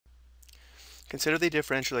Consider the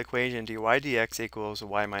differential equation dy dx equals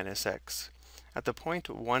y minus x. At the point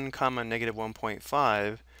 1 comma negative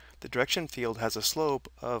 1.5, the direction field has a slope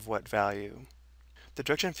of what value? The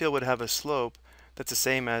direction field would have a slope that's the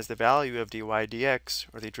same as the value of dy dx,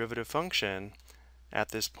 or the derivative function,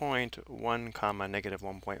 at this point 1 comma negative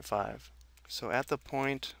 1.5. So at the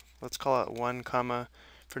point, let's call it 1 comma,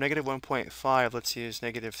 for negative 1.5, let's use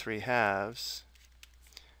negative 3 halves.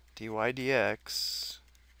 Dy dx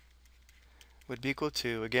would be equal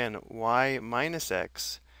to, again, y minus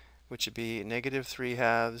x, which would be negative 3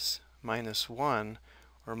 halves minus 1,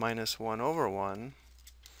 or minus 1 over 1.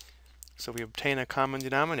 So we obtain a common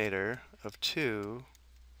denominator of 2.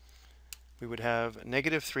 We would have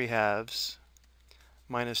negative 3 halves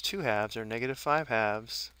minus 2 halves, or negative 5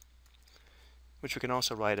 halves, which we can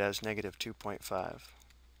also write as negative 2.5.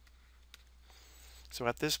 So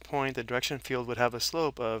at this point, the direction field would have a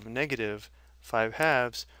slope of negative 5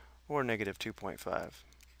 halves, or negative 2.5.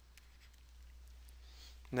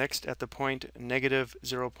 Next, at the point negative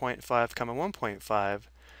 0.5 comma 1.5,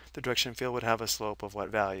 the direction field would have a slope of what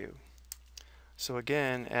value? So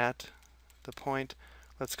again, at the point,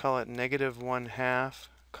 let's call it negative 1 half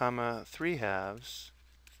comma 3 halves,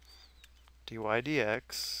 dy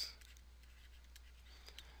dx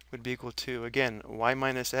would be equal to, again, y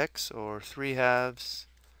minus x, or 3 halves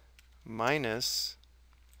minus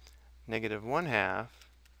negative 1 half,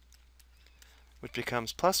 which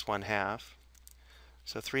becomes plus 1 half.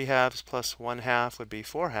 So 3 halves plus 1 half would be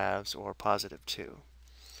 4 halves, or positive 2.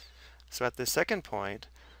 So at this second point,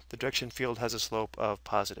 the direction field has a slope of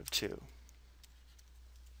positive 2.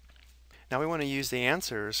 Now we want to use the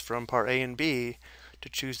answers from part A and B to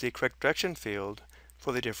choose the correct direction field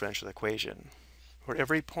for the differential equation. For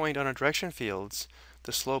every point on our direction fields,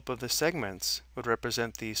 the slope of the segments would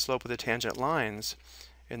represent the slope of the tangent lines,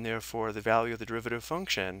 and therefore the value of the derivative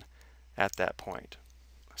function at that point.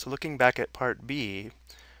 So looking back at part B,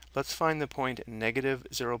 let's find the point negative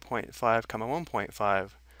 0.5 comma 1.5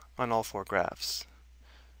 on all four graphs.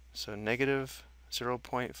 So negative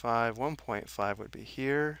 0.5, 1.5 would be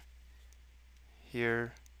here,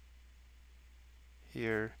 here,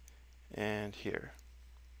 here, and here.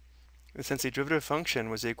 And since the derivative function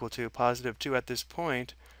was equal to positive 2 at this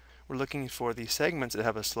point, we're looking for the segments that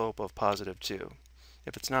have a slope of positive 2.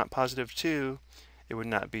 If it's not positive 2, it would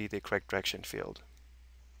not be the correct direction field.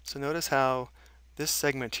 So notice how this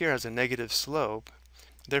segment here has a negative slope,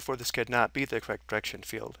 therefore this could not be the correct direction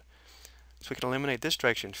field. So we can eliminate this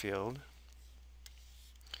direction field.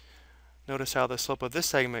 Notice how the slope of this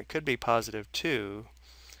segment could be positive 2,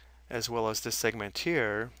 as well as this segment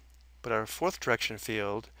here, but our fourth direction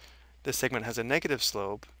field, this segment has a negative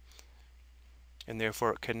slope, and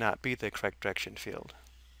therefore it could not be the correct direction field.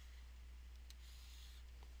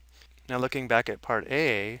 Now looking back at part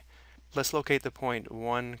A, let's locate the point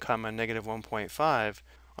 1 comma negative 1.5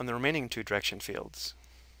 on the remaining two direction fields.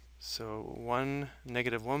 So 1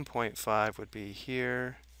 negative 1.5 would be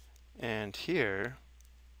here and here.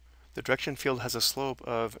 The direction field has a slope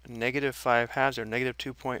of negative 5 halves, or negative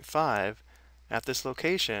 2.5 at this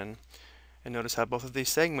location, and notice how both of these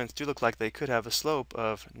segments do look like they could have a slope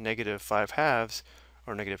of negative 5 halves,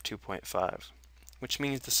 or negative 2.5, which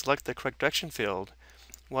means to select the correct direction field,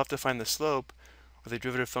 we'll have to find the slope or the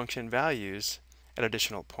derivative function values at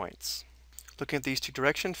additional points. Looking at these two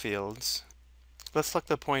direction fields, let's select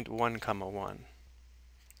the point 1 comma 1.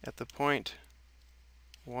 At the point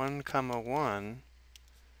 1 comma 1,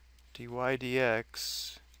 dy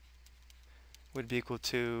dx would be equal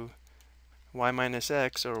to y minus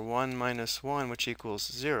x, or 1 minus 1, which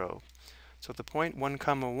equals 0. So at the point 1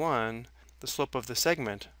 comma 1, the slope of the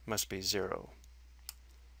segment must be 0.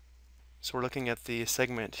 So we're looking at the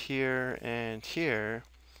segment here and here,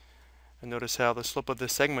 and notice how the slope of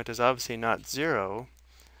this segment is obviously not 0,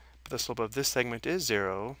 but the slope of this segment is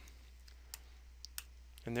 0,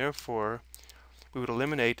 and therefore we would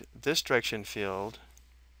eliminate this direction field,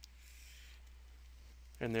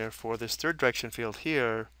 and therefore this third direction field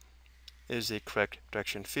here is the correct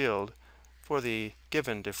direction field for the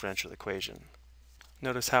given differential equation.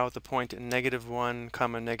 Notice how at the point negative 1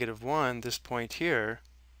 comma negative 1, this point here,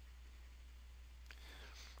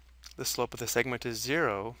 the slope of the segment is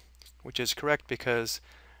 0, which is correct because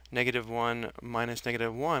negative 1 minus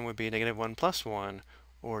negative 1 would be negative 1 plus 1,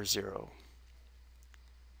 or 0.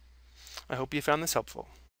 I hope you found this helpful.